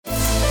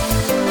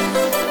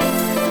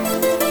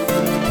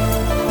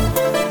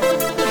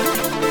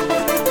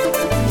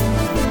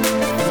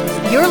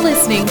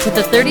listening to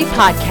the 30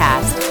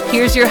 Podcast.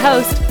 Here's your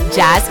host,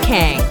 Jazz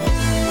Kang.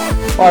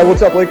 All right,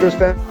 what's up, Lakers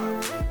fans?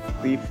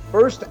 The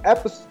first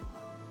episode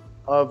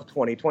of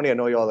 2020. I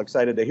know you're all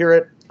excited to hear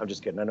it. I'm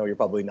just kidding. I know you're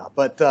probably not.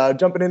 But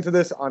jumping into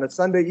this on a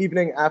Sunday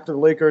evening after the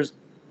Lakers,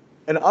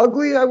 an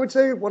ugly, I would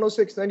say,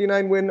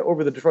 106-99 win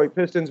over the Detroit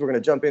Pistons. We're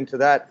going to jump into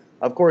that.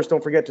 Of course,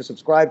 don't forget to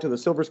subscribe to the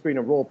Silver Screen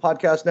and Roll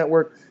Podcast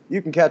Network.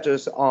 You can catch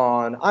us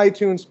on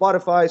iTunes,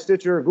 Spotify,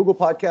 Stitcher, Google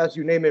Podcasts,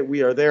 you name it,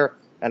 we are there.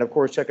 And, of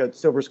course, check out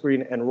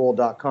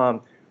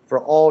silverscreenandroll.com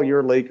for all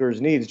your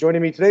Lakers needs.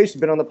 Joining me today,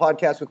 she's been on the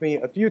podcast with me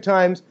a few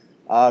times.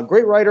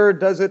 Great writer,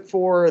 does it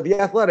for The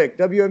Athletic,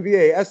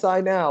 WNBA,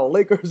 SI Now,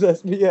 Lakers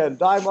SBN,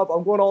 Dime Up.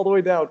 I'm going all the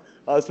way down.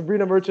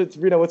 Sabrina Merchant.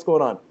 Sabrina, what's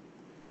going on?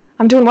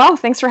 I'm doing well.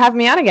 Thanks for having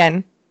me on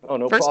again. Oh,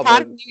 no First problem.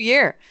 pod of the new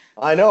year.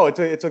 I know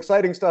it's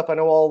exciting stuff. I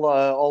know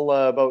all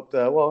about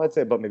I'd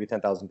say about maybe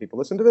 10,000 people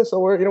listen to this.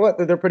 So you know what?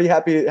 They're pretty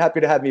happy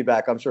to have me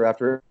back. I'm sure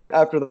after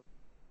the.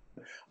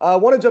 I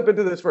want to jump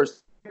into this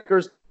first.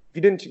 Lakers, if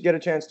you didn't get a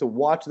chance to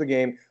watch the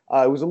game,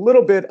 it was a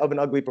little bit of an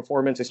ugly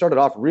performance. They started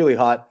off really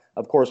hot.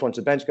 Of course, once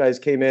the bench guys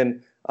came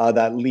in,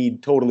 that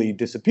lead totally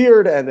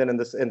disappeared. And then in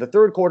the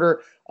third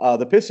quarter,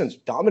 the Pistons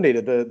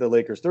dominated the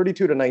Lakers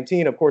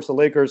 32-19. Of course, the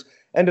Lakers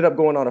ended up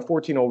going on a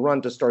 14-0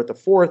 run to start the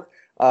fourth.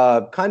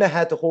 Kind of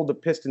had to hold the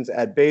Pistons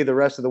at bay the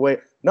rest of the way.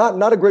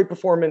 Not a great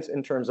performance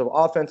in terms of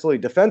offensively.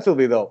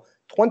 Defensively, though,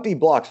 20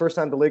 blocks. First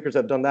time the Lakers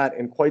have done that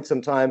in quite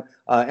some time.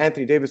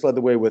 Anthony Davis led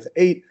the way with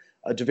 8.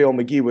 JaVale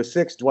McGee with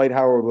 6, Dwight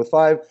Howard with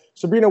 5.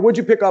 Sabrina, what'd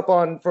you pick up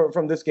on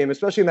from this game,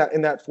 especially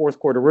in that fourth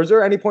quarter? Was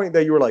there any point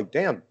that you were like,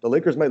 damn, the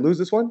Lakers might lose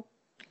this one?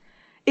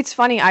 It's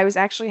funny. I was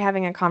actually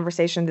having a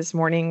conversation this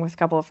morning with a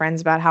couple of friends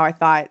about how I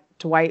thought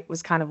Dwight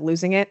was kind of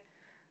losing it,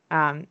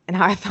 and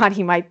how I thought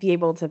he might be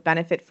able to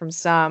benefit from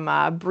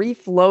some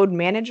brief load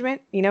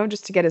management,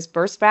 just to get his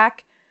burst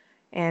back.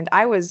 And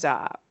I was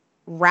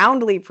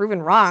roundly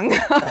proven wrong.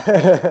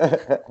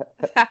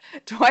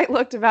 Dwight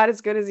looked about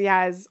as good as he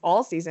has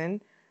all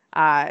season.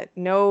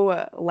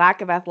 No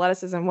lack of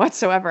athleticism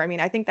whatsoever. I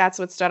mean, I think that's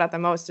what stood out the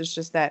most is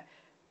just that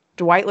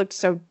Dwight looked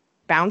so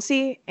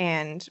bouncy,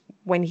 and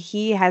when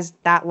he has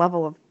that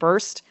level of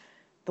burst,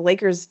 the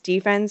Lakers'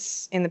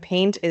 defense in the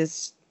paint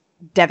is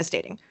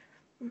devastating.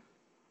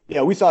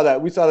 Yeah, we saw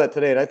that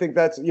today, and I think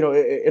that's,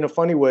 in a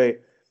funny way,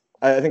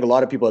 I think a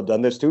lot of people have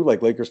done this too,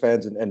 like Lakers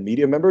fans and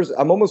media members.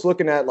 I'm almost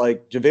looking at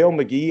like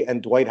JaVale McGee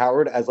and Dwight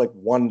Howard as like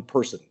one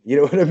person. You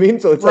know what I mean?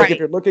 So it's right. Like if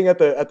you're looking at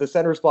the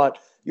center spot,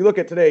 you look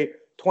at today,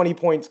 20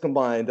 points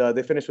combined.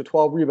 They finished with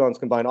 12 rebounds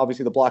combined.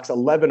 Obviously, the blocks,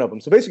 11 of them.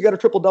 So basically, you got a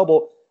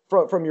triple-double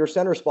from your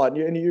center spot.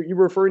 And you're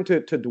referring to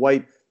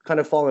Dwight kind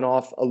of falling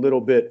off a little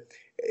bit.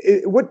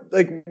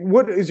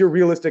 What is your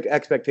realistic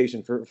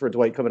expectation for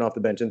Dwight coming off the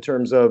bench in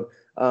terms of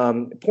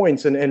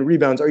points and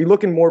rebounds? Are you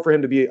looking more for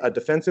him to be a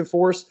defensive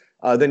force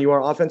than you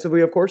are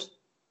offensively, of course?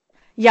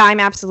 Yeah, I'm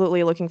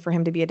absolutely looking for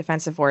him to be a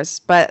defensive force.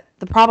 But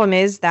the problem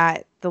is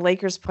that the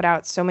Lakers put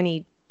out so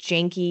many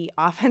janky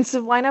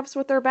offensive lineups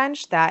with their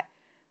bench that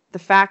the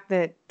fact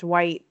that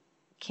Dwight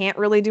can't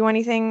really do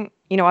anything,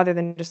 other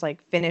than just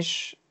like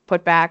finish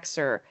putbacks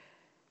or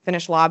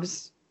finish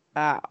lobs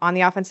on the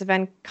offensive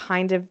end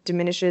kind of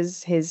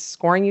diminishes his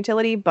scoring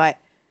utility. But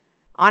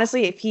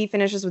honestly, if he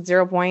finishes with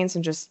 0 points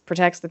and just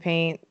protects the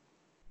paint,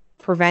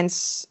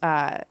 prevents,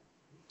 the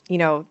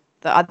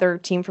other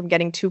team from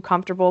getting too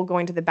comfortable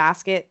going to the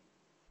basket,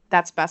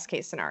 that's best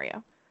case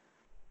scenario.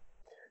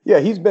 Yeah,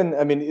 he's been.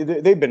 I mean,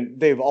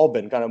 they've all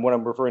been kind of what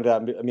I'm referring to. I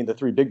mean, the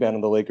three big men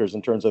on the Lakers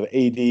in terms of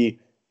AD,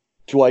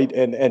 Dwight,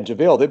 and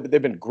JaVale.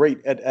 They've been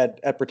great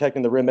at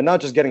protecting the rim and not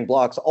just getting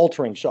blocks,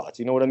 altering shots.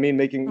 You know what I mean?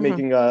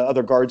 Making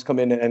other guards come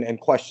in and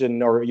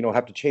question or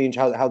have to change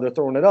how they're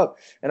throwing it up.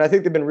 And I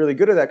think they've been really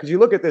good at that because you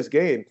look at this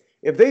game.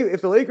 If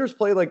the Lakers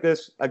play like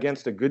this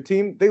against a good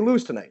team, they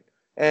lose tonight.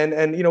 And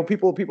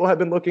people have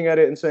been looking at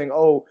it and saying,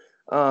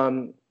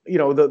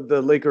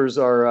 the Lakers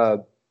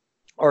are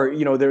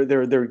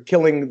they're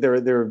killing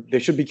they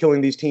should be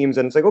killing these teams,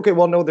 and it's like, okay,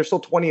 well, no, they're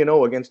still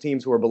 20-0 against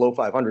teams who are below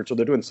 500, so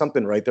they're doing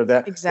something right.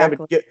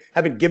 Exactly.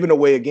 Haven't given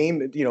away a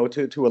game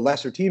to a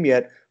lesser team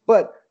yet,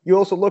 but you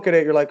also look at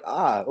it, you're like,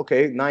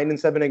 okay,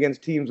 9-7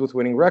 against teams with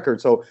winning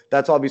records. So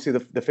that's obviously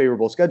the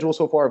favorable schedule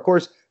so far. Of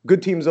course,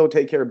 good teams though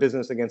take care of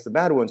business against the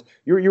bad ones.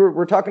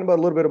 We're talking about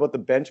a little bit about the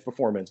bench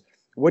performance.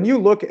 When you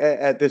look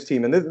at this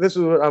team, and this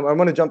is what I'm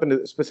going to jump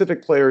into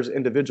specific players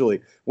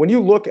individually. When you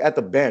look at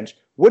the bench,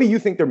 what do you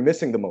think they're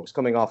missing the most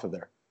coming off of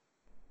there?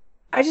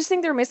 I just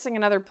think they're missing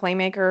another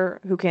playmaker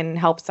who can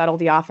help settle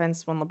the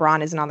offense when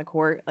LeBron isn't on the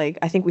court. Like,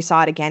 I think we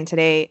saw it again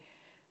today.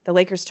 The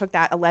Lakers took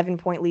that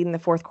 11-point lead in the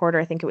fourth quarter.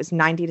 I think it was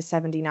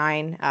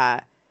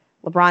 90-79.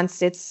 LeBron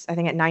sits, I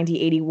think, at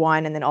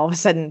 90-81, and then all of a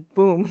sudden,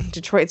 boom,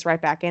 Detroit's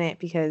right back in it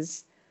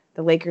because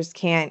the Lakers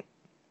can't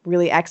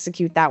really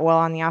execute that well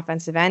on the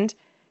offensive end.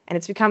 And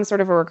it's become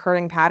sort of a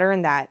recurring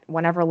pattern that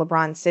whenever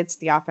LeBron sits,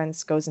 the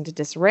offense goes into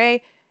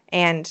disarray.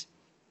 And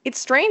it's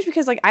strange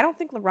because, I don't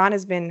think LeBron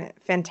has been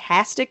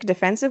fantastic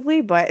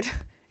defensively, but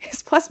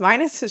his plus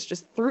minus is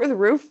just through the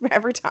roof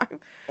every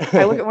time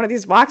I look at one of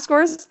these box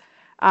scores.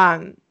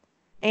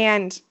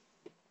 And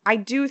I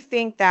do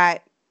think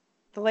that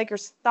the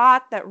Lakers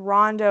thought that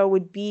Rondo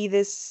would be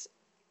this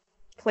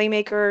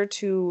playmaker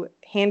to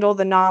handle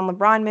the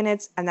non-LeBron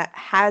minutes, and that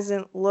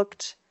hasn't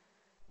looked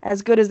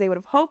as good as they would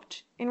have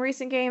hoped in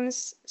recent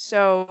games.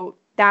 So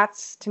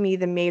that's, to me,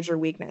 the major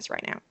weakness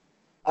right now.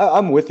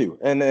 I'm with you,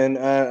 and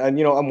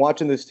I'm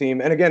watching this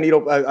team, and again,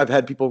 I've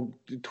had people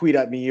tweet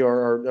at me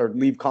or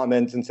leave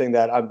comments and saying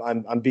that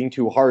I'm being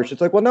too harsh.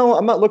 It's like, well, no,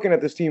 I'm not looking at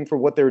this team for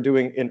what they were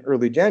doing in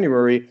early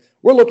January.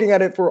 We're looking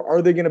at it for,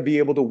 are they going to be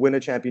able to win a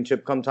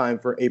championship come time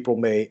for April,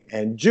 May,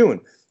 and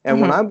June?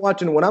 And when I'm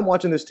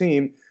watching this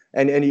team.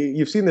 And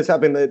you've seen this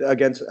happen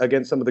against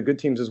some of the good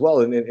teams as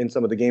well in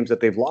some of the games that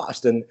they've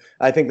lost. And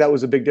I think that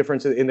was a big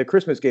difference in the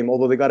Christmas game.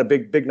 Although they got a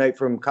big night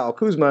from Kyle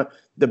Kuzma,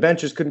 the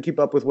bench just couldn't keep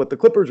up with what the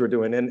Clippers were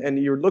doing. And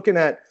you're looking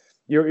at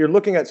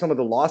some of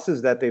the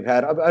losses that they've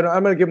had.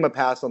 I'm going to give them a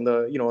pass on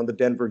the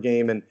Denver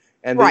game and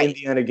the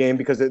Indiana game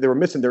because they were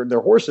missing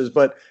their horses.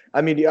 But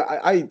I mean,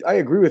 I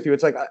agree with you.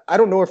 It's like I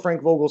don't know if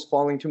Frank Vogel's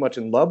falling too much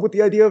in love with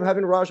the idea of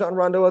having Rajon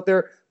Rondo out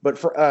there. But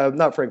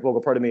not Frank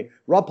Vogel, pardon me.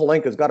 Rob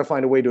Pelinka's got to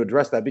find a way to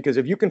address that, because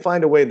if you can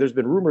find a way, there's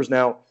been rumors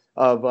now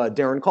of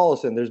Darren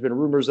Collison. There's been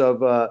rumors of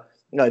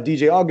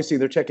DJ Augustine.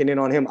 They're checking in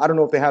on him. I don't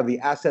know if they have the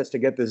assets to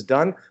get this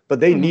done, but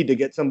they need to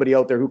get somebody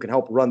out there who can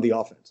help run the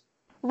offense.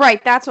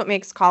 Right. That's what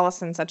makes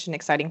Collison such an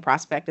exciting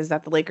prospect, is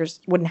that the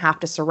Lakers wouldn't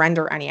have to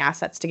surrender any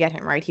assets to get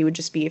him, right? He would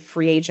just be a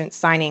free agent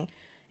signing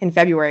in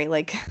February.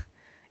 Like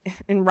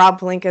in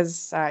Rob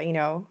Pelinka's,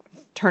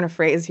 turn of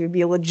phrase, he would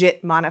be a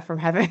legit manna from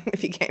heaven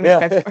if he came in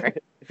February.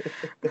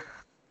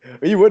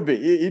 He would be.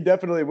 He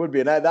definitely would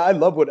be. And I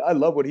love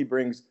what he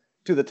brings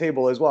to the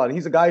table as well. And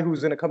he's a guy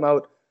who's going to come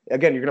out.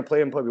 Again, you're going to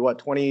play him probably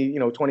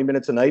 20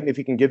 minutes a night. And if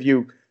he can give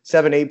you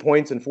 7-8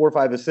 points and 4 or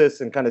 5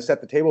 assists and kind of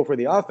set the table for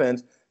the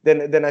offense,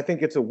 then I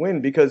think it's a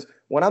win. Because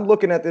when I'm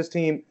looking at this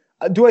team,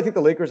 do I think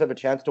the Lakers have a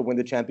chance to win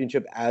the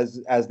championship as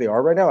they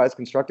are right now, as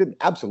constructed?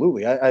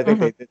 Absolutely. I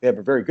think they have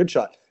a very good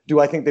shot. Do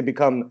I think they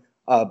become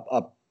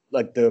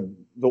like the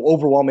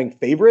overwhelming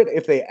favorite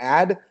if they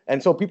add?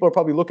 And so people are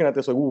probably looking at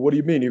this like, what do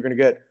you mean? You're going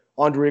to get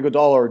Andre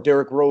Iguodala or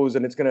Derrick Rose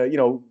and it's going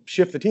to,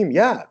 shift the team?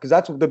 Yeah, because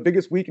that's the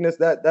biggest weakness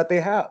that they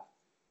have.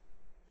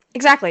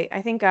 Exactly.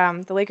 I think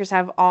the Lakers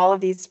have all of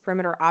these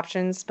perimeter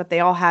options, but they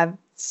all have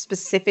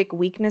specific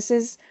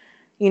weaknesses.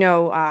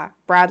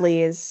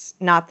 Bradley is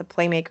not the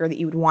playmaker that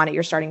you would want at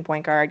your starting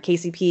point guard.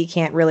 KCP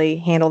can't really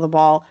handle the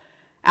ball.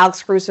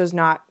 Alex Caruso's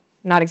not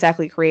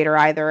exactly a creator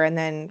either. And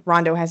then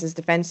Rondo has his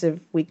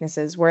defensive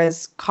weaknesses,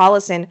 whereas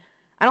Collison,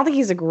 I don't think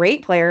he's a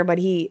great player, but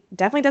he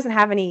definitely doesn't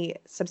have any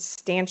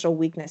substantial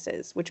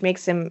weaknesses, which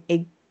makes him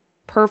a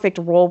perfect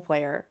role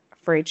player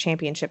for a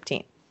championship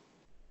team.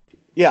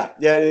 Yeah,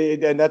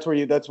 and that's where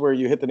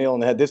you hit the nail on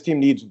the head. This team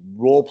needs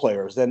role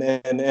players, and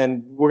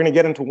we're going to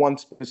get into one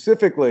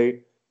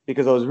specifically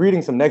because I was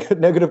reading some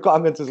negative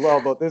comments as well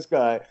about this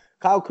guy,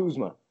 Kyle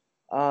Kuzma.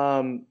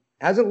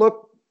 Hasn't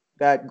looked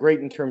that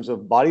great in terms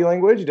of body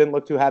language. He didn't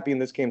look too happy in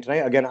this game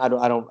tonight. Again, I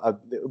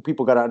don't.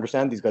 People got to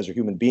understand these guys are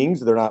human beings.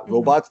 They're not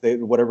robots. They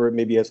whatever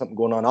maybe has something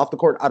going on off the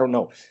court. I don't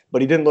know,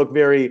 but he didn't look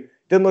very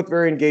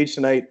engaged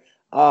tonight.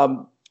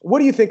 What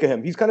do you think of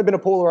him? He's kind of been a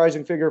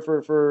polarizing figure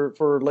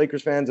for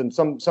Lakers fans, and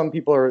some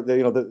people are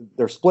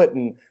they're split,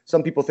 and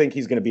some people think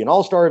he's going to be an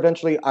all-star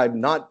eventually. I'm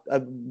not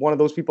one of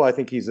those people. I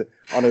think he's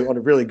on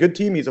a really good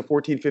team. He's a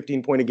 14,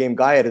 15 point a game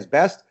guy at his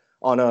best.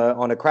 On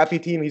a crappy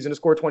team, he's going to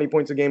score 20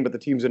 points a game, but the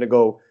team's going to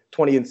go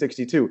 20 and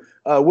 62.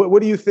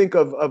 What do you think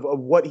of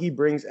what he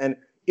brings, and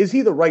is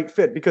he the right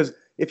fit? Because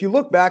if you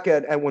look back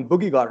at when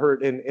Boogie got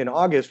hurt in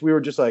August, we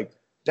were just like,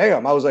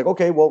 damn. I was like,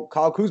 okay, well,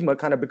 Kyle Kuzma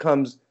kind of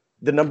becomes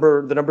the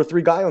number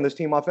 3 guy on this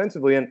team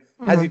offensively. And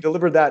has he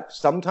delivered that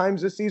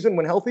sometimes this season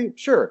when healthy?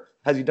 Sure.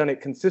 Has he done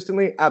it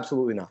consistently?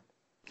 Absolutely not.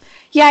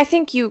 Yeah, I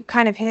think you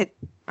kind of hit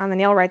on the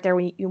nail right there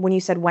when you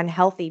said when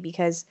healthy,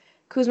 because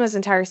Kuzma's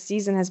entire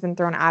season has been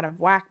thrown out of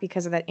whack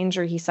because of that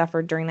injury he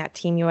suffered during that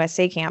Team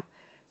USA camp.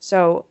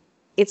 So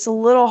it's a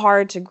little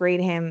hard to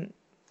grade him,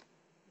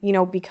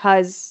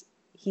 because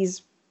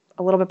he's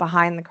a little bit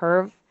behind the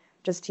curve.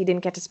 Just he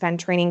didn't get to spend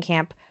training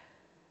camp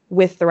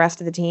with the rest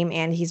of the team,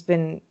 and he's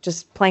been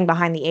just playing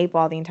behind the 8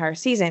 ball the entire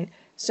season.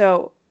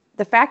 So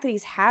the fact that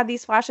he's had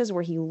these flashes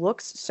where he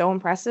looks so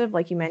impressive,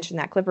 like you mentioned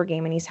that Clipper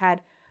game, and he's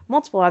had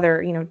multiple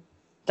other,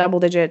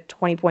 double-digit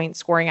 20-point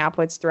scoring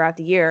outputs throughout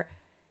the year,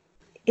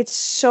 it's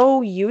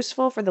so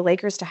useful for the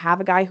Lakers to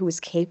have a guy who is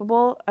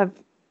capable of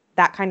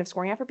that kind of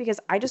scoring effort, because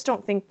I just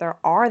don't think there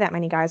are that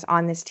many guys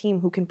on this team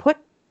who can put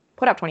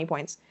up 20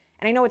 points.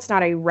 And I know it's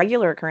not a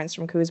regular occurrence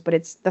from Kuz, but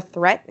the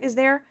threat is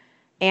there.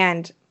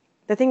 And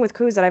the thing with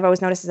Kuz that I've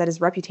always noticed is that his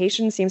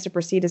reputation seems to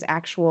precede his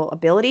actual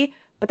ability,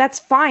 but that's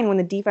fine when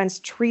the defense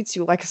treats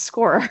you like a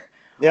scorer.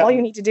 Yeah. All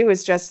you need to do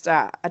is just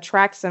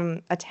attract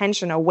some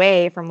attention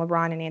away from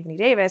LeBron and Anthony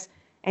Davis,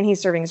 and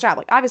he's serving his job.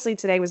 Like, obviously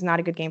today was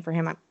not a good game for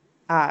him,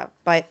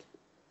 but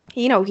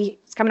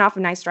he's coming off a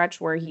nice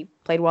stretch where he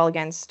played well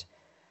against.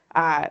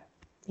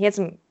 He had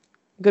some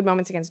good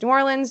moments against New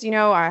Orleans.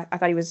 I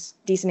thought he was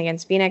decent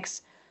against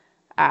Phoenix,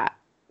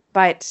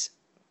 but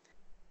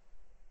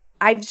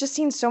I've just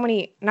seen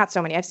not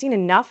so many. I've seen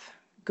enough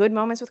good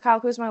moments with Kyle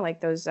Kuzma,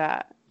 like those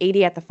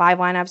 80 at the 5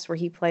 lineups where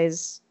he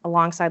plays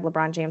alongside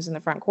LeBron James in the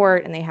front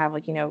court and they have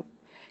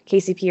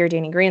KCP or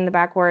Danny Green in the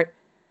backcourt.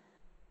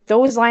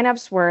 Those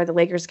lineups where the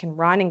Lakers can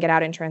run and get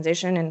out in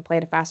transition and play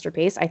at a faster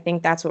pace, I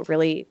think that's what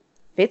really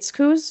fits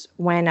Kuz.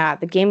 When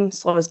the game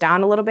slows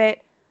down a little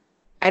bit,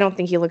 I don't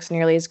think he looks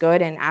nearly as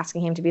good, and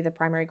asking him to be the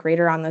primary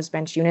creator on those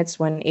bench units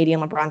when AD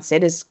and LeBron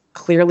sit is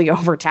clearly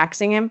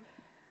overtaxing him.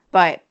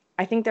 But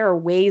I think there are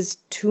ways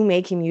to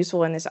make him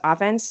useful in this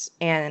offense.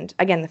 And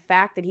again, the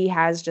fact that he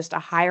has just a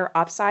higher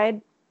upside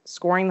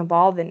scoring the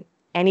ball than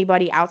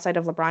anybody outside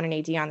of LeBron and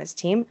AD on this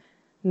team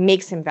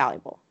makes him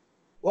valuable.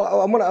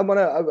 Well, I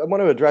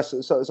want to address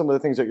some of the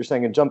things that you're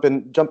saying and jump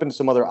into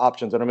some other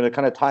options. And I'm going to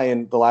kind of tie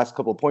in the last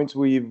couple of points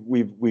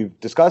we've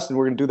discussed, and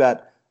we're going to do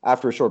that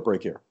after a short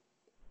break here.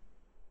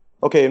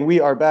 Okay, and we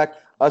are back.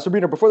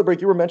 Sabrina, before the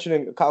break, you were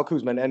mentioning Kyle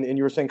Kuzma, and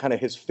you were saying kind of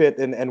his fit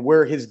and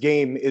where his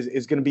game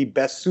is going to be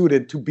best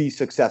suited to be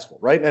successful,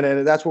 right?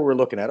 And that's what we're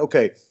looking at.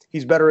 Okay,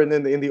 he's better in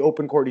the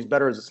open court. He's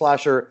better as a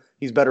slasher.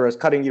 He's better as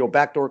cutting,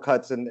 backdoor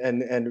cuts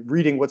and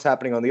reading what's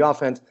happening on the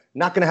offense.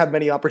 Not going to have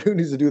many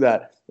opportunities to do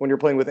that when you're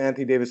playing with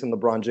Anthony Davis and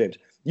LeBron James.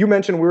 You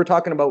mentioned we were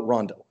talking about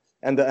Rondo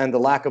and the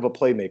lack of a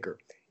playmaker.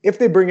 If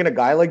they bring in a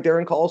guy like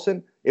Darren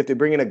Collison, if they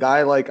bring in a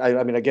guy like,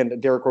 I mean, again,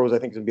 Derrick Rose, I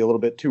think is going to be a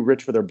little bit too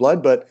rich for their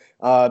blood, but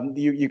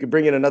you could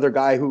bring in another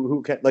guy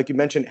who can, like you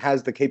mentioned,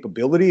 has the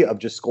capability of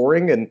just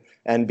scoring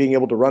and being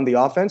able to run the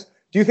offense.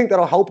 Do you think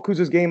that'll help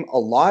Kuz's game a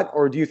lot,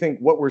 or do you think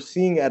what we're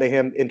seeing out of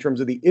him in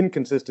terms of the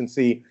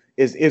inconsistency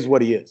is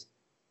what he is?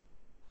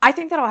 I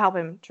think that'll help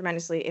him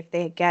tremendously if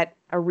they get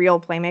a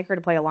real playmaker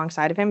to play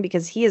alongside of him,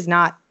 because he is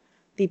not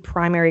the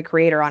primary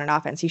creator on an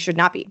offense. He should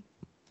not be.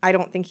 I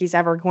don't think he's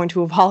ever going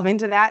to evolve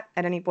into that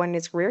at any point in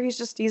his career. He's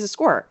a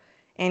scorer,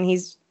 and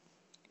he's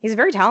a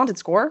very talented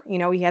scorer.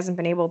 He hasn't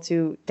been able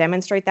to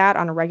demonstrate that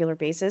on a regular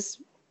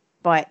basis,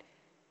 but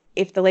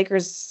if the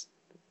Lakers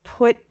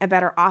put a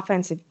better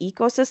offensive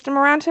ecosystem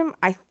around him,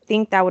 I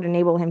think that would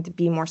enable him to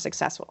be more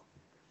successful.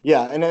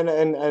 Yeah,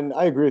 and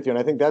I agree with you, and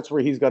I think that's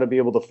where he's got to be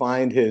able to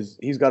find his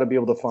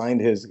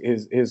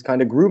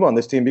kind of groove on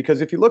this team.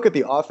 Because if you look at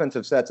the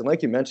offensive sets, and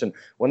like you mentioned,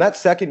 when that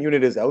second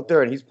unit is out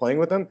there and he's playing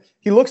with them,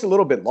 he looks a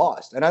little bit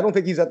lost. And I don't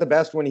think he's at the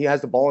best when he has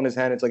the ball in his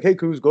hand. It's like, hey,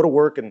 Kuz, go to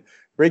work and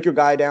break your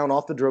guy down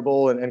off the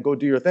dribble and go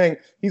do your thing.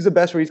 He's the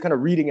best where he's kind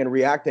of reading and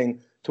reacting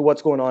to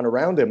what's going on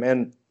around him.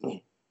 And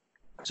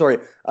sorry,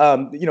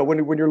 when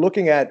you're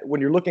looking at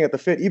the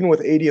fit, even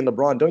with AD and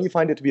LeBron, don't you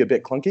find it to be a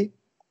bit clunky?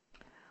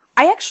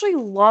 I actually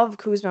love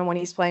Kuzma when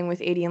he's playing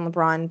with AD and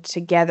LeBron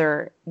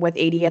together with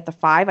AD at the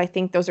 5. I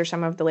think those are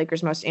some of the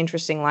Lakers' most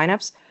interesting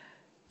lineups.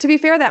 To be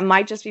fair, that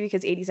might just be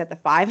because AD's at the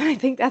 5, and I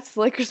think that's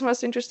the Lakers'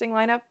 most interesting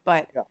lineup.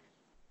 But yeah.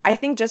 I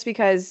think just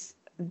because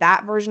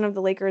that version of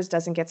the Lakers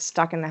doesn't get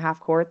stuck in the half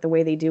court the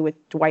way they do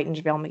with Dwight and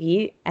JaVale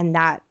McGee, and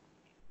that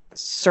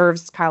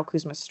serves Kyle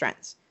Kuzma's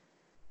strengths.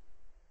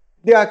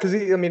 Yeah, because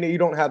you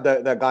don't have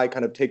that guy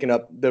kind of taking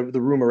up the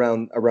room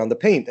around the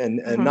paint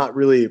and not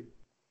really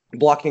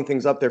blocking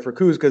things up there for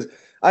Kuz,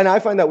 and I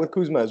find that with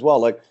Kuzma as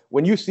well. Like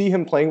when you see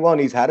him playing well and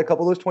he's had a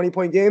couple of those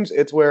 20-point games,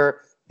 it's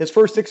where his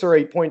first 6 or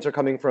 8 points are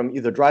coming from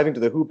either driving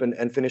to the hoop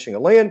and finishing a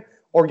lay-in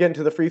or getting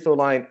to the free throw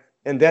line,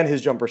 and then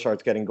his jumper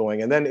starts getting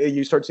going, and then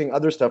you start seeing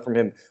other stuff from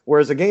him.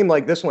 Whereas a game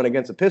like this one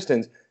against the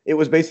Pistons, it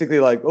was basically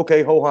like,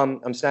 okay,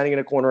 ho-hum, I'm standing in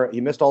a corner. He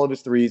missed all of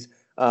his threes.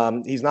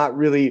 He's not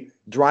really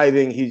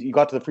driving. He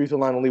got to the free throw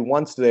line only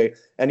once today,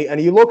 and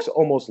he looks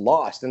almost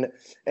lost. And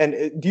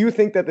do you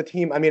think that the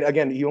team? I mean,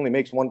 again, he only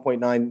makes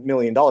 $1.9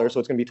 million, so it's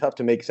going to be tough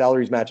to make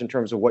salaries match in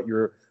terms of what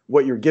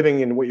you're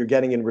giving and what you're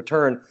getting in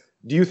return.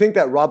 Do you think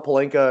that Rob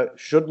Pelinka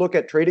should look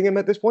at trading him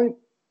at this point?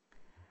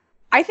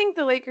 I think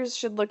the Lakers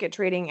should look at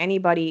trading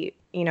anybody,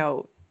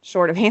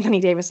 short of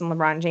Anthony Davis and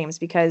LeBron James,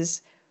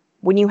 because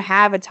when you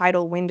have a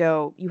title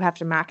window, you have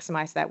to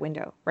maximize that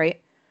window, right?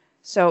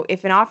 So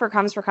if an offer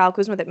comes for Kyle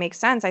Kuzma that makes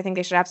sense, I think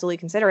they should absolutely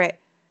consider it.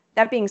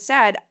 That being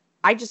said,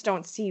 I just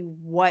don't see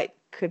what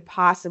could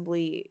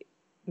possibly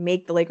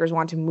make the Lakers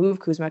want to move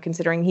Kuzma,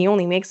 considering he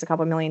only makes a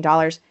couple $1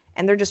 million,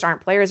 and there just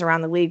aren't players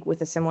around the league with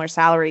a similar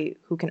salary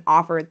who can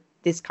offer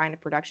this kind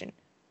of production.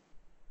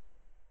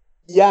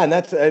 Yeah, and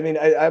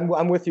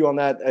I'm with you on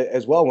that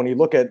as well. When you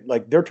look at,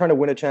 like, they're trying to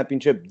win a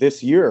championship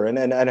this year,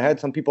 and I had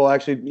some people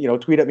actually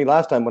tweet at me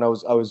last time when I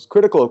was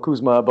critical of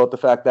Kuzma about the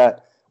fact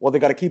that, well, they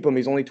got to keep him.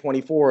 He's only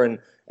 24,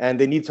 and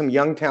they need some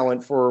young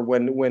talent for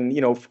when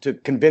to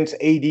convince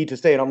AD to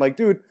stay. And I'm like,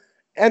 dude,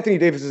 Anthony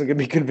Davis isn't going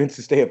to be convinced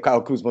to stay if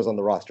Kyle Kuzma's on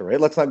the roster,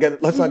 right? Let's not get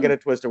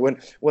it twisted. When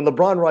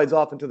LeBron rides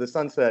off into the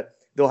sunset,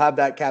 they'll have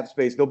that cap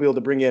space. They'll be able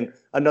to bring in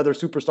another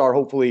superstar,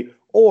 hopefully,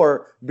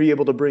 or be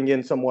able to bring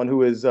in someone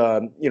who is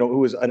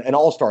an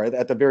all-star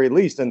at the very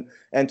least.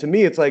 And to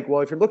me, it's like,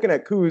 well, if you're looking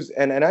at Kuz,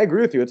 and I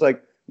agree with you, it's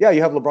like, yeah,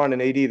 you have LeBron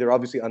and AD. They're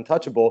obviously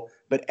untouchable.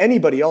 But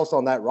anybody else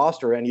on that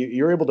roster, and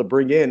you're able to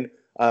bring in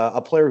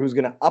a player who's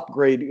going to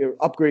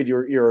upgrade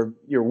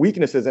your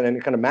weaknesses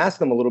and kind of mask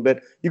them a little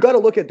bit, you got to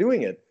look at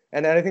doing it.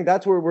 And I think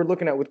that's where we're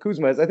looking at with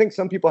Kuzma. Is I think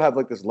some people have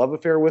like this love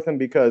affair with him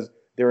because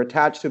they're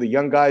attached to the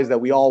young guys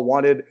that we all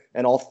wanted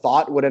and all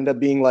thought would end up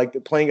being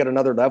like playing at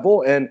another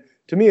level. And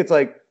to me, it's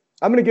like,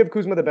 I'm going to give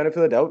Kuzma the benefit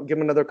of the doubt, give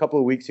him another couple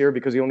of weeks here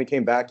because he only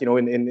came back,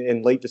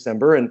 in late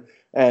December,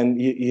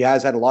 and he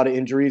has had a lot of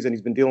injuries and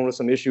he's been dealing with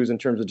some issues in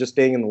terms of just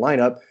staying in the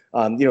lineup.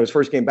 His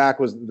first game back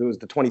was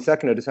the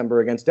 22nd of December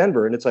against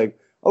Denver, and it's like,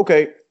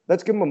 okay,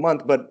 let's give him a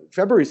month, but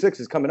February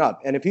 6th is coming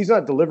up, and if he's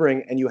not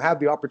delivering, and you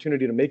have the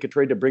opportunity to make a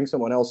trade to bring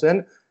someone else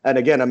in, and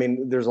again, I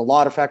mean, there's a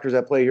lot of factors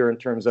at play here in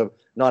terms of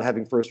not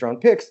having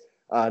first-round picks.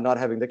 Not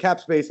having the cap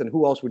space, and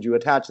who else would you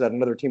attach that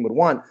another team would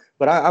want?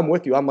 But I'm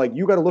with you. I'm like,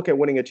 you got to look at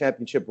winning a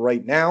championship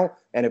right now.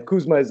 And if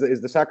Kuzma is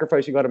the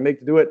sacrifice you got to make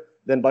to do it,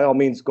 then by all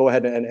means, go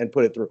ahead and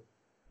put it through.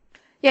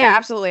 Yeah,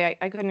 absolutely.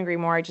 I couldn't agree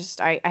more.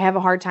 I have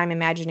a hard time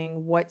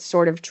imagining what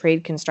sort of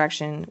trade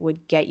construction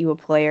would get you a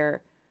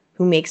player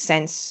who makes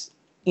sense,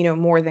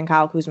 more than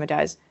Kyle Kuzma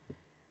does.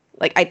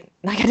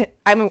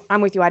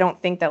 I'm with you. I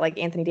don't think that like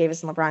Anthony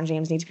Davis and LeBron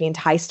James need to be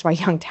enticed by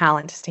young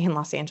talent to stay in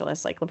Los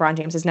Angeles. Like LeBron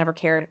James has never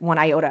cared one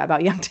iota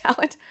about young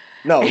talent.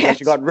 No, he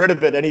actually got rid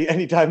of it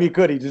any time he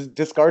could. He just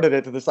discarded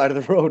it to the side of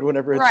the road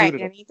whenever it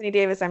suited him. And Anthony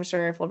Davis, I'm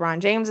sure if LeBron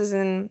James is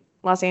in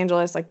Los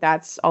Angeles, like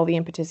that's all the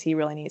impetus he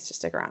really needs to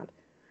stick around.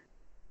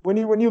 When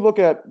you look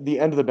at the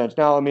end of the bench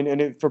now, I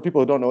mean, for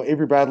people who don't know,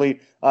 Avery Bradley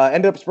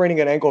ended up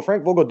spraining an ankle.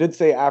 Frank Vogel did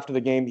say after the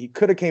game he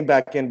could have came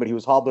back in, but he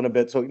was hobbling a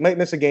bit, so he might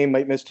miss a game,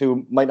 might miss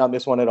two, might not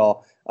miss one at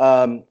all.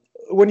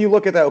 When you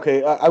look at that,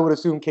 okay, I would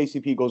assume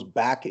KCP goes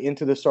back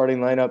into the starting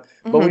lineup.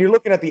 But when you're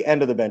looking at the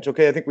end of the bench,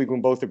 okay, I think we can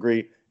both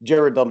agree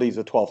Jared Dudley is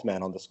the 12th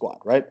man on the squad,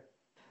 right?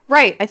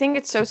 Right. I think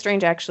it's so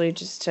strange, actually,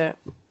 just to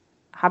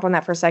hop on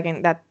that for a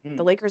second, that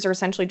the Lakers are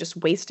essentially just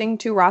wasting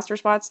 2 roster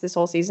spots this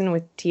whole season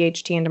with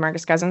THT and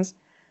DeMarcus Cousins.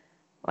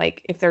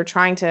 Like, if they're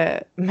trying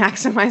to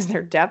maximize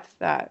their depth,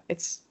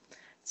 it's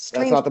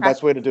strange. That's not the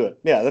best way to do it.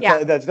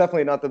 Yeah, that's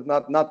definitely not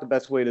the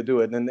best way to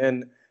do it.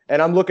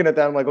 And I'm looking at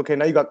that. I'm like, okay,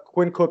 now you got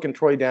Quinn Cook and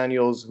Troy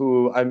Daniels,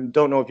 who I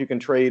don't know if you can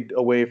trade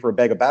away for a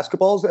bag of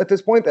basketballs at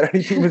this point. That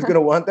any team is going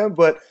to want them.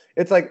 But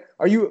it's like,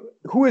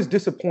 who has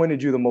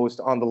disappointed you the most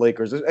on the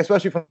Lakers,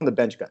 especially from the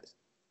bench guys?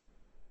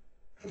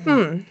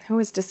 Who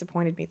has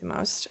disappointed me the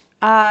most?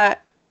 I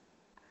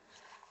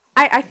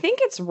think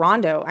it's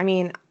Rondo. I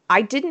mean,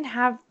 I didn't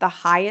have the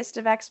highest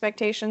of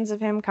expectations of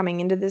him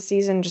coming into this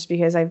season just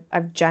because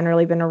I've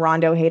generally been a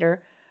Rondo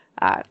hater.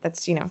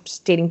 That's,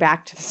 just dating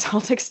back to the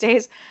Celtics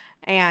days.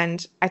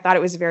 And I thought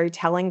it was very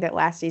telling that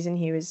last season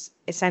he was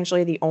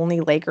essentially the only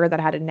Laker that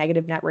had a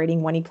negative net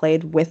rating when he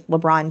played with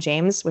LeBron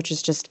James, which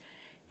is just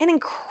an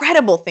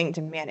incredible thing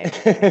to manage.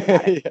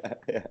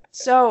 Yeah.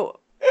 So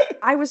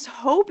I was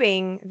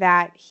hoping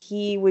that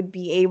he would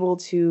be able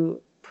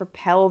to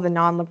propel the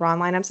non-LeBron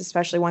lineups,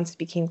 especially once it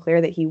became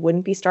clear that he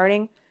wouldn't be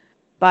starting.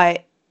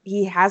 But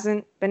he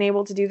hasn't been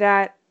able to do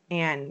that.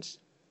 And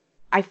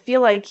I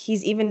feel like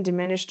he's even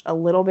diminished a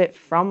little bit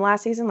from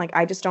last season. Like,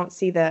 I just don't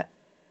see the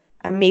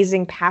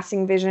amazing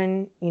passing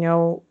vision,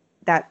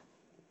 that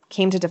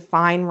came to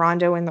define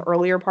Rondo in the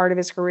earlier part of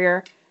his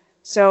career.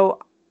 So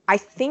I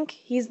think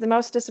he's the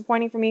most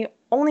disappointing for me,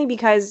 only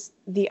because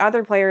the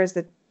other players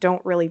that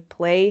don't really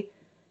play,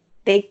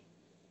 they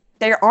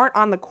aren't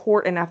on the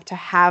court enough to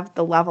have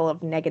the level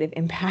of negative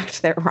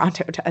impact that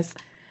Rondo does.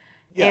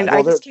 Yeah, and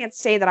I just can't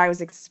say that I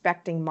was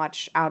expecting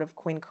much out of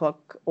Quinn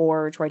Cook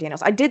or Troy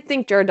Daniels. I did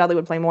think Jared Dudley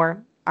would play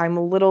more. I'm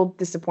a little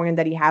disappointed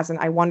that he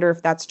hasn't. I wonder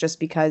if that's just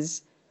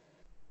because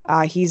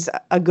he's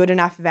a good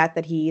enough vet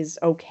that he's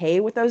okay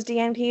with those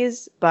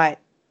DNPs, but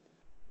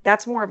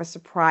that's more of a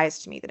surprise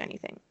to me than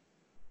anything.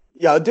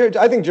 Yeah,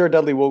 I think Jared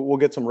Dudley will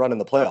get some run in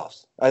the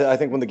playoffs. I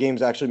think when the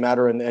games actually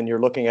matter and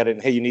you're looking at it,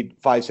 and, hey, you need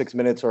 5-6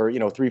 minutes or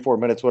 3-4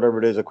 minutes, whatever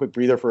it is, a quick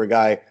breather for a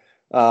guy.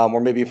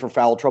 Or maybe for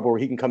foul trouble where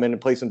he can come in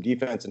and play some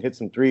defense and hit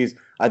some threes.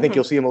 I think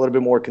you'll see him a little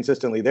bit more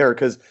consistently there.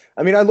 Because,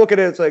 I mean, I look at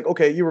it, it's like,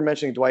 okay, you were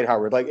mentioning Dwight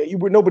Howard. Like,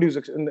 nobody was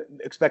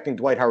expecting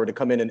Dwight Howard to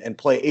come in and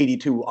play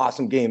 82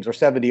 awesome games or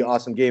 70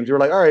 awesome games. You were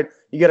like, all right,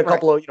 you get a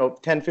couple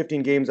of, 10,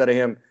 15 games out of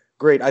him.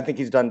 Great. I think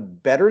he's done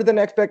better than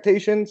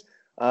expectations.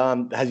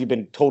 Has he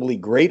been totally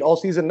great all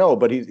season? No,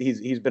 but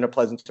he's been a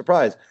pleasant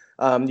surprise.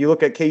 You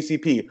look at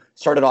KCP,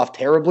 started off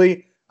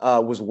terribly,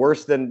 was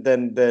worse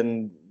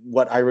than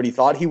what I already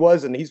thought he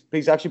was, and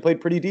he's actually played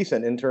pretty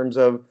decent in terms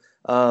of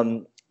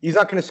he's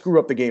not going to screw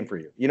up the game for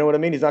you. You know what I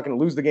mean? He's not going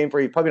to lose the game for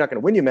you. He's probably not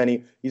going to win you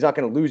many. He's not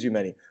going to lose you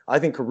many. I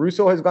think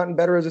Caruso has gotten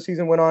better as the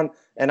season went on,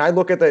 and I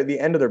look at the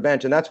end of their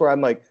bench, and that's where I'm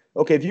like,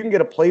 okay, if you can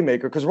get a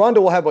playmaker, because Rondo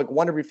will have like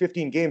one every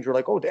 15 games. You're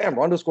like, oh, damn,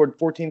 Rondo scored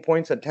 14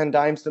 points, had 10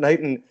 dimes tonight,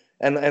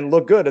 and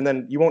look good, and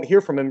then you won't hear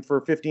from him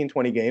for 15,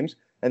 20 games,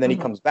 and then he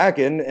comes back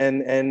in,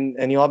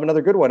 and you'll have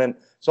another good one. And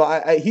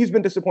so he's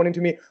been disappointing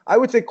to me. I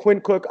would say Quinn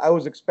Cook, I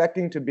was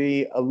expecting to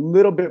be a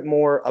little bit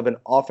more of an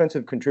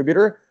offensive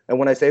contributor, and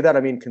when I say that,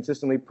 I mean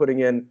consistently putting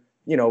in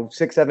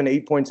 6, 7,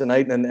 8 points a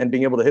night and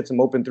being able to hit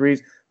some open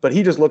threes, but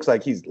he just looks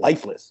like he's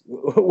lifeless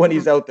when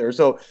he's out there.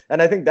 So,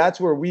 and I think that's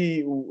where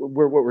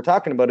what we're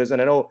talking about is,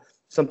 and I know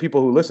some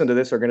people who listen to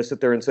this are going to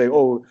sit there and say,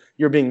 "Oh,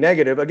 you're being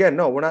negative." Again,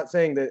 no, we're not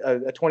saying that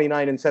a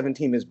 29-7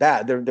 team is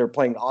bad. They're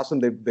playing awesome.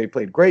 They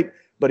played great.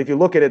 But if you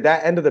look at it,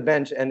 that end of the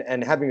bench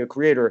and having a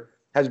creator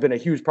has been a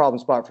huge problem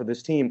spot for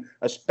this team,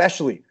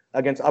 especially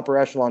against upper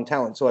echelon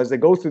talent. So as they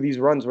go through these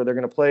runs where they're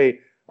going to play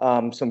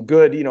some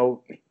good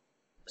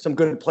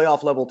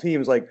playoff level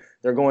teams, like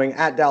they're going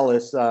at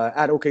Dallas,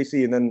 at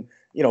OKC, and then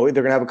they're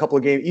going to have a couple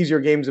of easier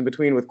games in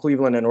between with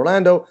Cleveland and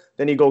Orlando.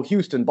 Then you go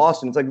Houston,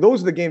 Boston. It's like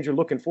those are the games you're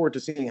looking forward to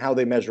seeing how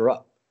they measure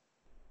up.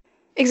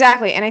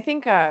 Exactly. And I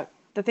think the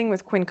thing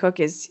with Quinn Cook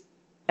is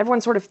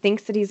everyone sort of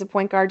thinks that he's a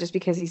point guard just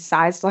because he's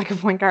sized like a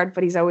point guard,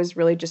 but he's always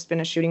really just been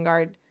a shooting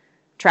guard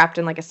trapped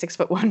in like a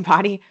 6'1"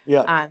 body.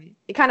 Yeah.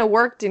 It kind of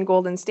worked in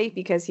Golden State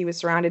because he was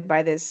surrounded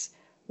by this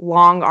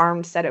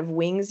long-armed set of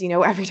wings,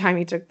 every time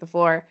he took the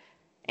floor.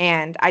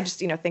 And I just,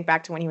 think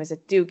back to when he was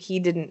at Duke, he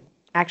didn't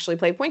actually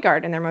play point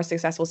guard in their most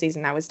successful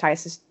season. That was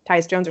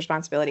Tyus Jones'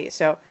 responsibility.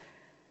 So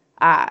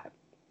I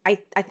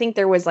think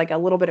there was like a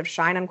little bit of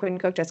shine on Quinn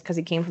Cook just because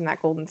he came from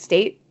that Golden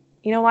State,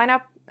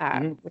 lineup,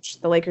 which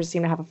the Lakers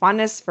seem to have a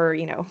fondness for,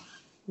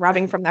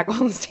 robbing from that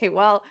Golden State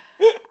well.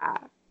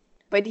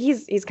 But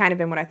he's kind of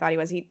been what I thought he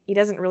was. He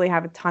doesn't really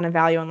have a ton of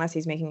value unless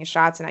he's making his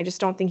shots, and I just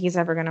don't think he's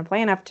ever going to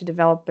play enough to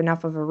develop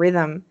enough of a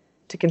rhythm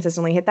to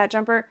consistently hit that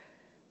jumper.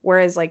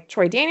 Whereas like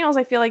Troy Daniels,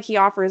 I feel like he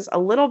offers a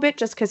little bit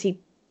just because he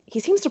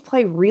seems to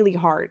play really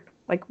hard.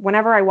 Like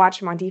whenever I watch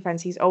him on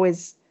defense, he's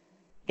always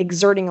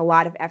exerting a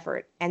lot of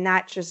effort, and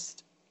that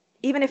just,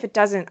 even if it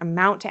doesn't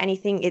amount to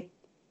anything,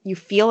 you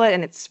feel it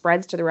and it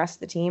spreads to the rest of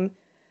the team.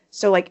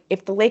 So like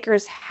if the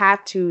Lakers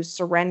had to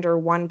surrender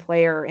one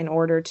player in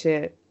order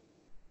to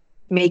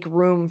make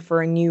room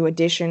for a new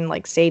addition,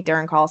 like say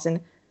Darren Collison,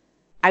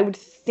 I would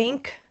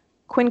think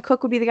Quinn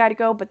Cook would be the guy to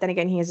go, but then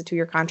again, he has a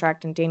 2-year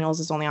contract and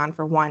Daniels is only on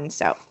for 1,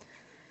 so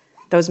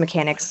those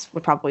mechanics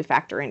would probably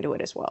factor into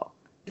it as well.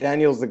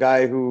 Daniels, the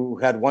guy who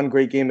had one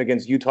great game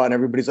against Utah, and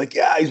everybody's like,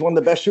 yeah, he's one of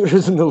the best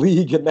shooters in the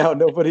league, and now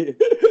nobody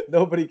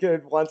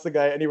wants the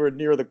guy anywhere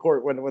near the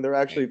court when they're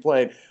actually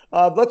playing.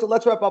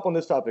 Let's wrap up on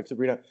this topic,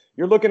 Sabrina.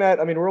 You're looking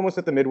at, we're almost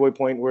at the midway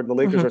point where the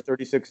Lakers are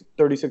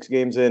 36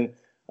 games in.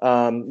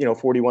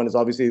 41 is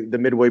obviously the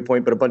midway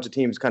point, but a bunch of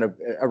teams kind of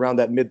around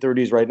that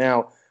mid-30s right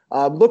now.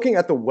 Looking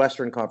at the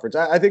Western Conference,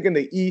 I think in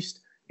the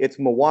East, it's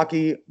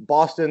Milwaukee,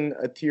 Boston,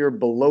 a tier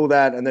below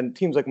that, and then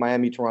teams like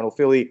Miami, Toronto,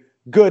 Philly,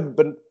 good,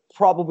 but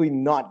probably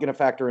not going to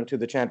factor into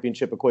the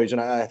championship equation.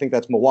 I think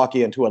that's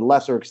Milwaukee, and to a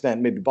lesser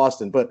extent, maybe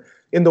Boston. But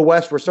in the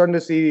West, we're starting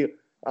to see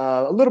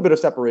a little bit of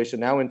separation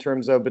now in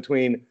terms of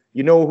between,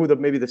 who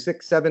maybe the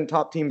 6-7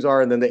 top teams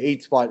are, and then the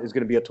 8 spot is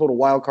going to be a total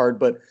wild card.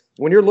 But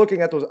when you're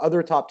looking at those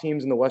other top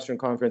teams in the Western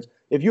Conference,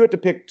 if you had to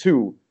pick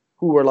 2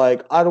 who are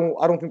like, I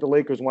don't think the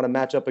Lakers want to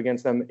match up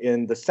against them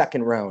in the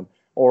second round,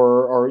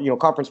 or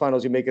conference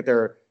finals, you make it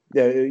there,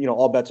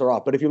 all bets are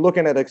off. But if you're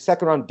looking at a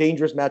second round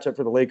dangerous matchup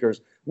for the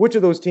Lakers, which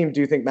of those teams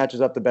do you think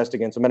matches up the best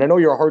against them? And I know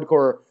you're a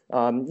hardcore,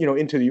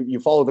 you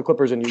follow the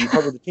Clippers and you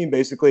cover the team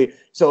basically.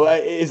 So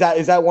is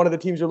that one of the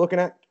teams you're looking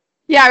at?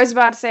 Yeah, I was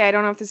about to say, I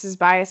don't know if this is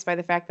biased by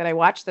the fact that I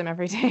watch them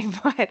every day,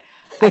 but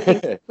I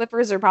think the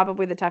Clippers are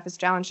probably the toughest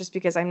challenge just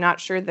because I'm not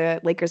sure the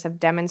Lakers have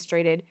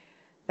demonstrated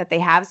that they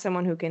have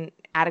someone who can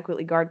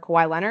adequately guard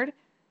Kawhi Leonard.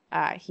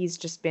 He's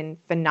just been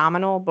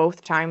phenomenal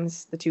both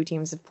times the two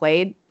teams have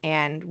played,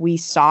 and we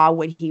saw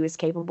what he was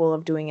capable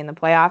of doing in the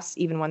playoffs,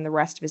 even when the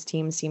rest of his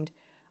team seemed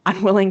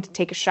unwilling to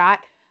take a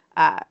shot.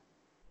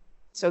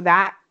 So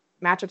that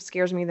matchup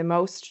scares me the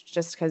most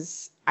just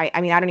because, I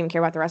don't even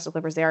care about the rest of the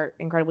Clippers. They are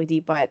incredibly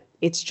deep, but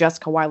it's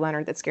just Kawhi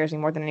Leonard that scares me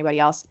more than anybody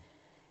else.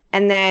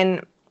 And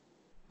then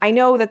I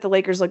know that the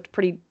Lakers looked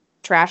pretty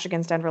trash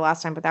against Denver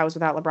last time, but that was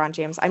without LeBron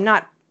James. I'm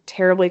not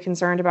terribly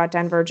concerned about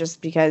Denver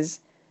just because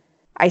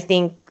I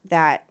think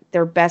that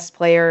their best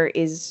player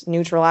is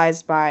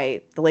neutralized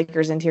by the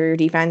Lakers' interior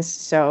defense,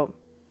 so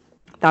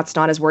that's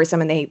not as worrisome,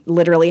 and they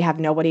literally have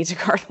nobody to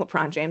guard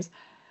LeBron James.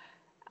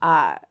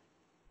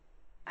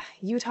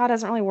 Utah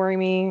doesn't really worry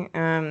me.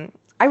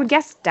 I would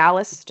guess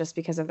Dallas just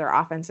because of their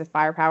offensive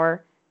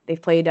firepower.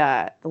 They've played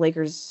the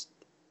Lakers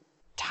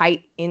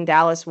tight in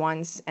Dallas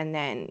once and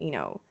then,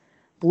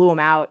 blew them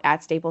out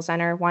at Staples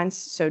Center once.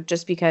 So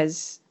just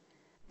because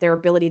their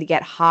ability to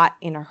get hot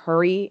in a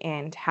hurry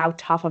and how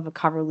tough of a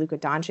cover Luka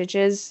Doncic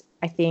is,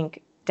 I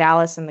think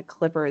Dallas and the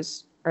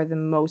Clippers are the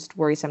most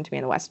worrisome to me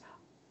in the West.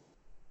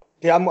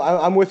 Yeah,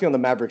 I'm with you on the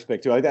Mavericks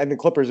pick too. I think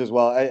Clippers as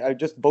well. I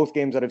just both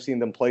games that I've seen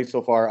them play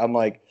so far, I'm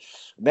like,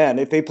 man,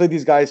 if they play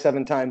these guys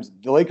 7 times,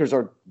 the Lakers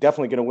are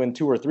definitely going to win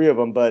 2 or 3 of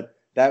them. But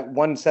that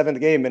 7th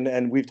game,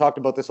 and we've talked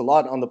about this a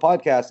lot on the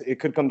podcast, it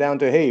could come down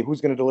to, hey,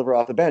 who's going to deliver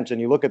off the bench? And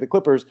you look at the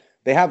Clippers,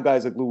 they have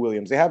guys like Lou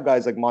Williams. They have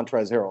guys like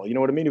Montrezl Harrell. You know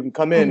what I mean? Who can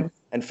come in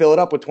and fill it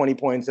up with 20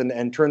 points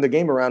and turn the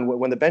game around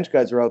when the bench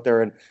guys are out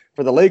there. And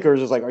for the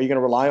Lakers, it's like, are you going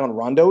to rely on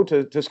Rondo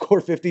to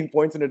score 15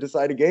 points in a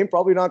decided game?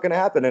 Probably not going to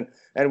happen.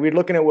 And we're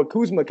looking at what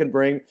Kuzma can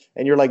bring,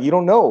 and you're like, you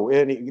don't know.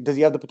 And does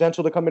he have the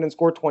potential to come in and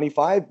score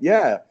 25?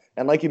 Yeah.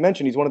 And like you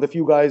mentioned, he's one of the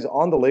few guys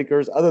on the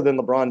Lakers, other than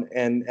LeBron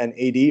and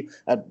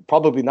AD,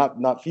 probably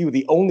not few,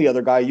 the only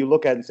other guy you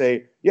look at and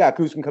say, yeah,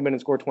 Kuz can come in and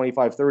score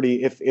 25,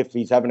 30 if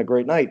he's having a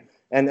great night.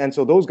 And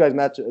so those guys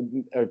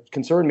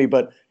concern me.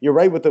 But you're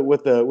right with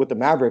the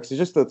Mavericks. It's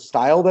just the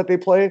style that they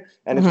play,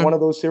 and it's one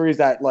of those series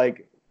that,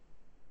 like,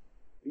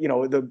 you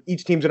know,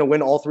 each team's going to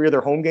win all 3 of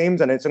their home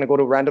games, and it's going to go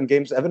to random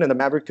game 7, and the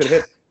Mavericks could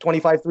hit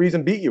 25 threes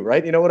and beat you,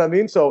 right? You know what I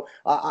mean? So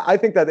I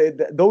think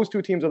that those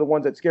 2 teams are the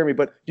ones that scare me.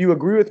 But do you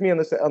agree with me on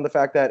the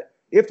fact that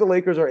if the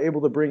Lakers are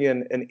able to bring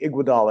in an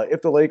Iguodala,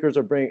 if the Lakers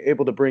are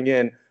able to bring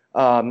in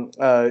a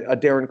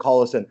Darren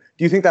Collison,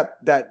 do you think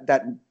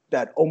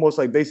that almost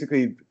like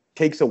basically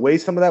takes away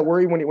some of that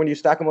worry when you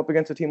stack them up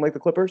against a team like the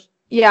Clippers?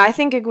 Yeah, I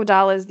think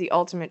Iguodala is the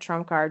ultimate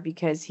trump card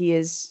because he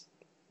is,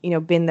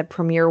 been the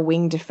premier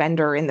wing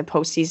defender in the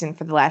postseason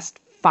for the last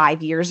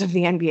 5 years of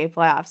the NBA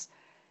playoffs.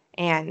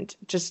 And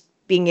just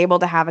being able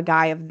to have a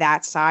guy of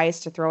that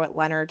size to throw at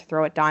Leonard, to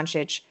throw at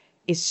Doncic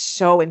is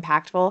so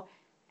impactful.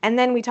 And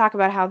then we talk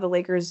about how the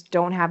Lakers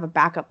don't have a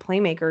backup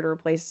playmaker to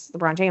replace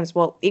LeBron James.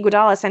 Well,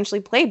 Iguodala essentially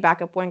played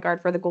backup point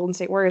guard for the Golden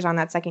State Warriors on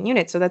that second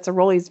unit. So that's a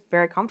role he's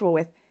very comfortable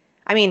with.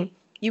 I mean,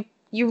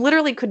 you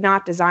literally could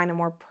not design a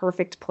more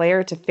perfect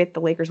player to fit the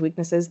Lakers'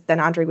 weaknesses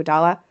than Andre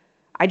Iguodala.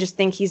 I just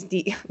think he's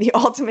the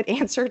ultimate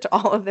answer to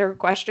all of their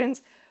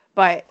questions.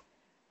 But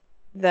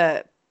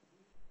the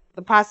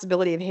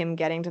possibility of him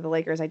getting to the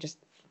Lakers, I'm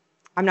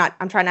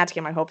trying not to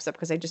get my hopes up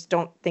because I just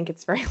don't think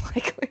it's very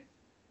likely.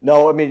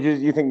 No, I mean,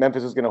 you think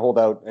Memphis is going to hold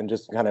out and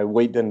just kind of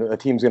wait, and a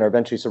team's going to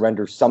eventually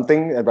surrender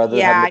something rather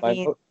than having to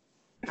find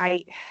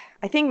out?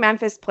 I think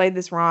Memphis played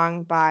this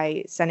wrong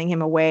by sending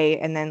him away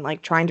and then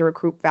like trying to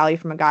recoup value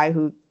from a guy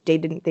who they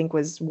didn't think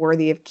was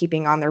worthy of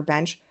keeping on their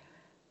bench.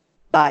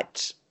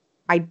 But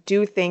I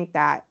do think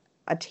that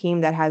a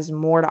team that has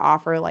more to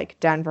offer, like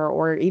Denver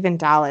or even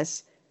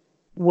Dallas,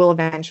 will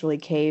eventually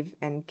cave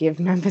and give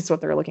Memphis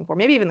what they're looking for.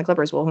 Maybe even the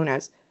Clippers will. Who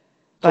knows?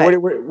 But, so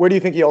where do you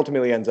think he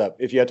ultimately ends up?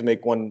 If you had to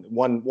make one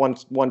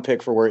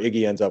pick for where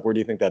Iggy ends up, where do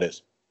you think that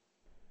is?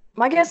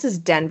 My guess is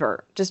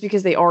Denver, just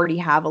because they already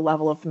have a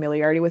level of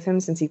familiarity with him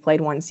since he played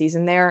one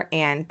season there,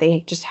 and they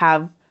just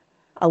have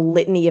a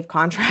litany of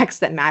contracts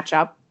that match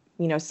up,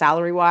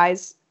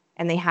 salary-wise,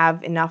 and they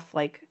have enough,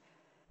 like,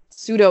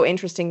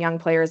 pseudo-interesting young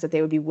players that they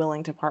would be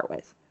willing to part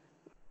with.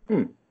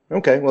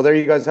 Okay, well, there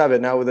you guys have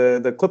it. Now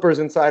the Clippers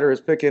insider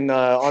is picking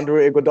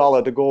Andre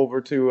Iguodala to go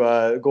over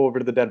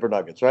to the Denver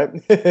Nuggets, right?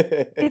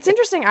 It's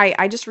interesting.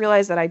 I just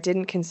realized that I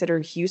didn't consider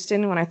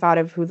Houston when I thought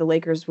of who the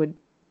Lakers would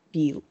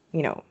be,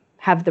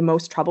 have the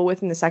most trouble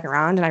with in the second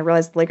round, and I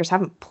realized the Lakers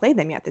haven't played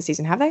them yet this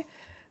season, have they?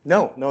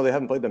 No, they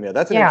haven't played them yet.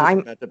 That's an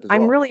interesting matchup as well.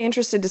 I'm really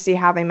interested to see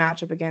how they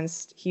match up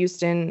against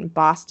Houston,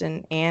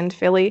 Boston, and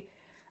Philly,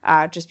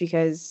 just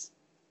because,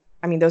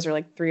 I mean, those are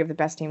like 3 of the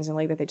best teams in the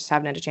league that they just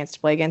haven't had a chance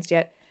to play against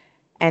yet.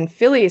 And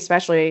Philly,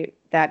 especially,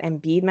 that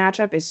Embiid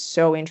matchup is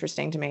so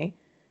interesting to me.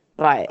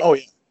 But oh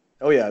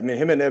yeah. I mean,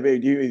 him and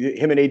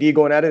AD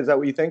going at it. Is that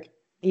what you think?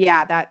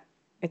 Yeah,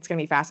 it's going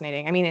to be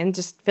fascinating. I mean, and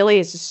just Philly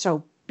is just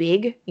so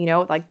big,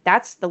 like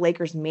that's the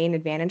Lakers' main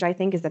advantage, I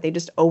think, is that they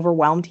just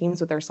overwhelm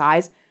teams with their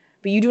size,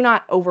 but you do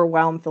not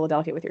overwhelm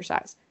Philadelphia with your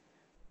size.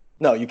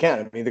 No, you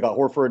can't. I mean, they got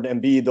Horford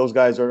and Embiid. Those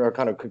guys are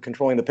kind of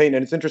controlling the paint.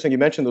 And it's interesting you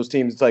mentioned those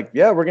teams. It's like,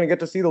 yeah, we're going to get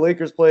to see the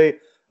Lakers play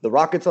the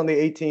Rockets on the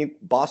 18th,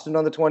 Boston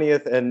on the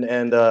 20th,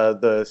 and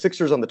the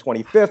Sixers on the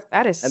 25th.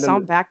 That is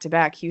some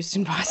back-to-back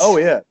Houston,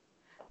 Boston.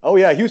 Oh,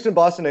 yeah, Houston,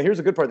 Boston. And here's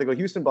the good part. They go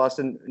Houston,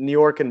 Boston, New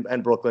York,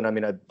 and Brooklyn. I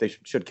mean, they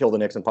should kill the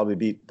Knicks and probably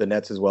beat the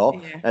Nets as well.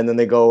 Yeah. And then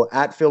they go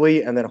at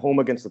Philly and then home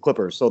against the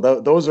Clippers. So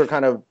those are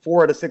kind of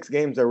 4 out of 6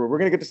 games that we're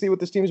going to get to see what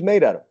this team's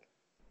made out of.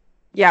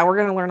 Yeah, we're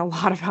going to learn a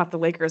lot about the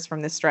Lakers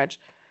from this stretch.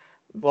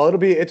 Well,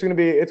 it's going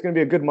to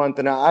be a good month,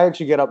 and I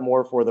actually get up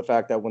more for the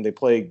fact that when they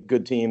play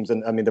good teams,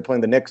 and I mean they're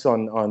playing the Knicks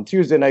on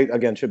Tuesday night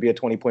again, should be a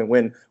 20-point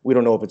win. We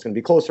don't know if it's going to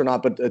be close or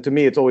not, but to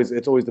me, it's always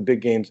the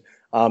big games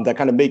that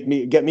kind of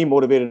get me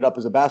motivated up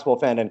as a basketball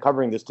fan and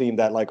covering this team.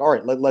 That like, all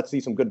right, let's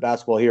see some good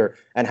basketball here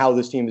and how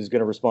this team is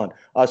going to respond.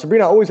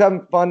 Sabrina, always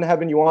having fun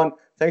having you on.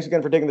 Thanks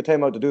again for taking the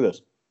time out to do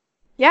this.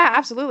 Yeah,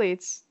 absolutely.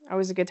 It's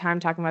always a good time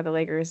talking about the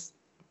Lakers.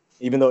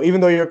 Even though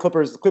you're a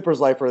Clippers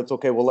lifer, it's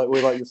okay. We'll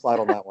let you slide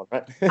on that one,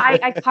 right?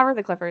 I cover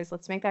the Clippers.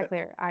 Let's make that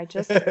clear. I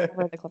just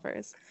cover the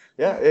Clippers.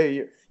 Yeah,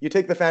 you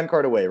take the fan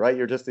card away, right?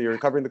 You're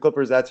covering the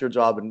Clippers. That's your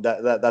job, and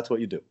that's what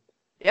you do.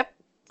 Yep.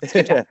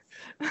 Good job.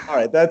 All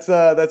right, that's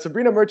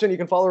Sabrina Merchant. You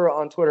can follow her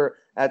on Twitter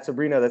at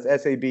Sabrina. That's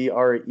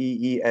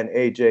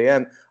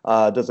SABREENAJM.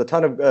 Does a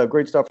ton of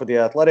great stuff for The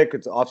Athletic.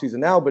 It's off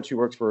season now, but she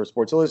works for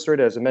Sports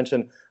Illustrated, as I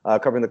mentioned,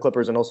 covering the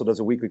Clippers, and also does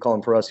a weekly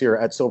column for us here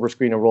at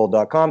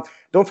SilverScreenandRoll.com.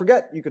 Don't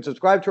forget, you can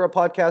subscribe to our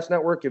podcast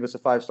network. Give us a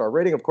 5-star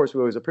rating. Of course, we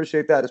always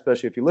appreciate that,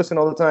 especially if you listen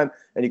all the time.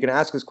 And you can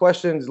ask us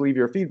questions, leave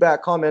your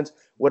feedback, comments,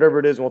 whatever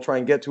it is, and we'll try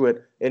and get to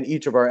it in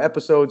each of our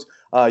episodes.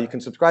 You can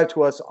subscribe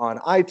to us on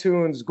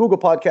iTunes, Google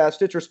Podcasts,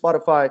 Stitcher,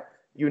 Spotify.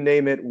 You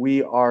name it,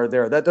 we are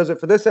there. That does it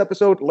for this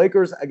episode.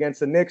 Lakers against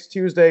the Knicks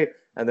Tuesday.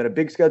 And then a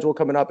big schedule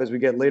coming up as we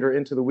get later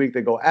into the week.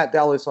 They go at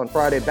Dallas on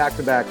Friday,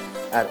 back-to-back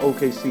at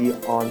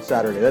OKC on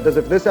Saturday. That does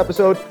it for this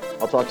episode.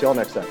 I'll talk to y'all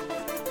next time.